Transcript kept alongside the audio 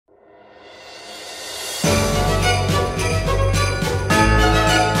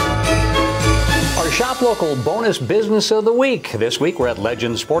Shop Local bonus business of the week. This week we're at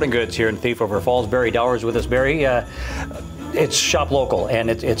Legends Sporting Goods here in Thief River Falls. Barry Dowers with us. Barry, it's Shop Local, and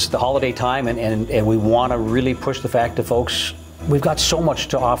it's the holiday time, and we want to really push the fact to folks. We've got so much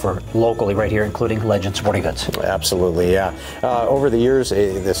to offer locally right here, including Legends Sporting Goods. Absolutely, yeah. Over the years,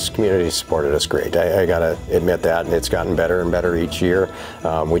 this community supported us great. I got to admit that, and it's gotten better and better each year.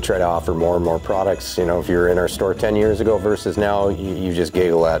 We try to offer more and more products. You know, if you're in our store 10 years ago versus now, you just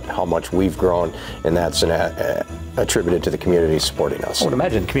giggle at how much we've grown, and that's attributed to the community supporting us. I would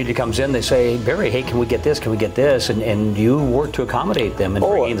imagine the community comes in, they say, Barry, hey, can we get this, can we get this? And you work to accommodate them and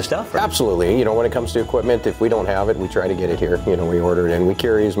bring in the stuff. Right? Absolutely. You know, when it comes to equipment, if we don't have it, we try to get it here. You know, we order it in. We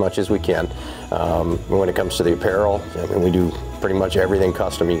carry as much as we can. When it comes to the apparel, I mean, we do pretty much everything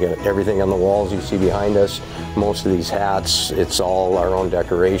custom. You get everything on the walls you see behind us. Most of these hats, it's all our own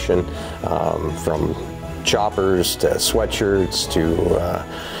decoration, from choppers to sweatshirts to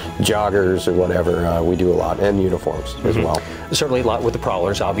joggers or whatever. We do a lot, and uniforms as well. Certainly a lot with the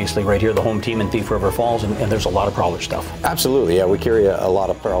Prowlers, obviously, right here, the home team in Thief River Falls, and there's a lot of Prowler stuff. Absolutely, yeah, we carry a lot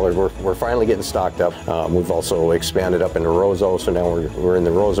of Prowlers. We're finally getting stocked up. We've also expanded up into Roseau, so now we're in the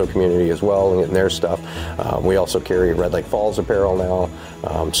Roseau community as well and getting their stuff. We also carry Red Lake Falls apparel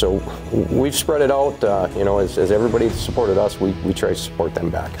now. So we've spread it out. You know, as everybody supported us, we try to support them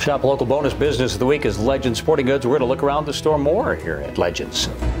back. Shop Local bonus business of the week is Legends Sporting Goods. We're going to look around the store more here at Legends.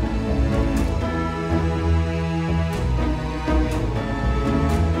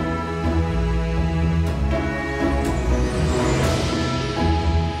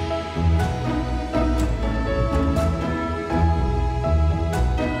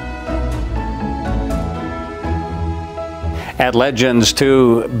 At Legends,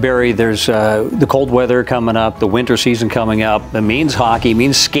 too, Barry, there's the cold weather coming up, the winter season coming up. It means hockey,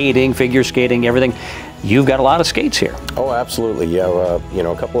 means skating, figure skating, everything. You've got a lot of skates here. Oh, absolutely, yeah. You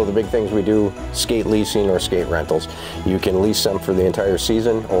know, a couple of the big things we do, skate leasing or skate rentals. You can lease them for the entire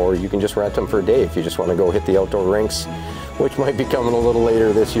season, or you can just rent them for a day if you just want to go hit the outdoor rinks, which might be coming a little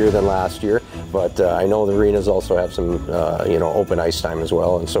later this year than last year. But I know the arenas also have some, you know, open ice time as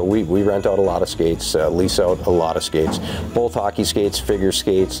well. And so we rent out a lot of skates, lease out a lot of skates, both hockey skates, figure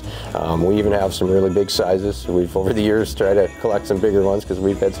skates. We even have some really big sizes. We've, over the years, tried to collect some bigger ones because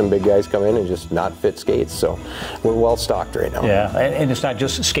we've had some big guys come in and just not fit skates. So we're well stocked right now. Yeah, and it's not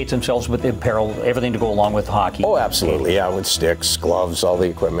just skates themselves, but the apparel, everything to go along with hockey. Oh, absolutely, yeah, with sticks, gloves, all the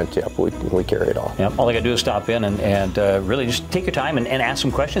equipment. Yep, we carry it all. Yep, all they got to do is stop in and really just take your time and ask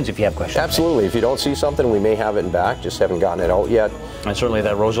some questions if you have questions. Absolutely. If you don't see something, we may have it in back, just haven't gotten it out yet. And certainly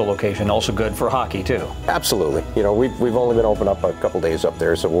that Roseau location also good for hockey too. Absolutely. You know, we've only been open up a couple days up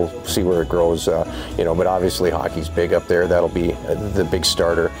there, so we'll see where it grows. You know, but obviously hockey's big up there. That'll be the big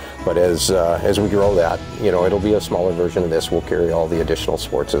starter. But as we grow that, you know, it'll be a smaller version of this. We'll carry all the additional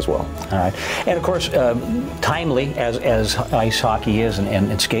sports as well. All right. And of course, timely as ice hockey is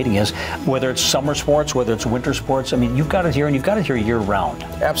and skating is, whether it's summer sports, whether it's winter sports, I mean, you've got it here, and you've got it here year round.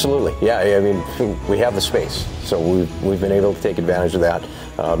 Absolutely. Yeah, I mean, we have the space, so we've been able to take advantage of that.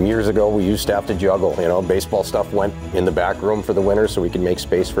 Years ago, we used to have to juggle. You know, baseball stuff went in the back room for the winter, so we could make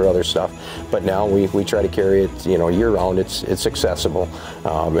space for other stuff. But now we try to carry it, you know, year round. It's accessible,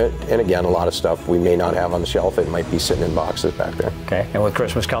 and again, a lot of stuff we may not have on the shelf. It might be sitting in boxes back there. Okay, and with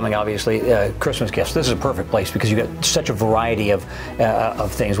Christmas coming, obviously, Christmas gifts. This is a perfect place because you got such a variety of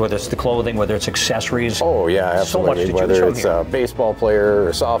things, whether it's the clothing, whether it's accessories. Oh yeah, absolutely. So much whether it's a baseball player, or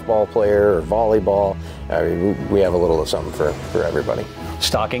a softball player, or volleyball, I mean, we have a little of something for everybody.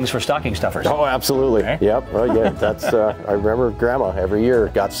 Stockings for stocking stuffers. Oh, absolutely. Okay. Yep. Well, yeah, that's. I remember Grandma every year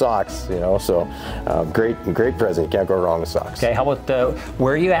got socks. You know, so great present. You can't go wrong with socks. Okay. How about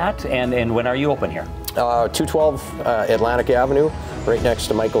where are you at, and when are you open here? 212 Atlantic Avenue, right next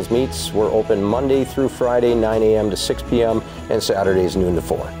to Michael's Meats. We're open Monday through Friday, 9 a.m. to 6 p.m. and Saturdays noon to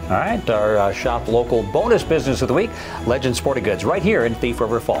 4. All right. Our Shop Local bonus business of the week, Legends Sporting Goods, right here in Thief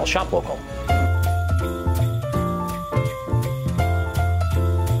River Falls. Shop Local.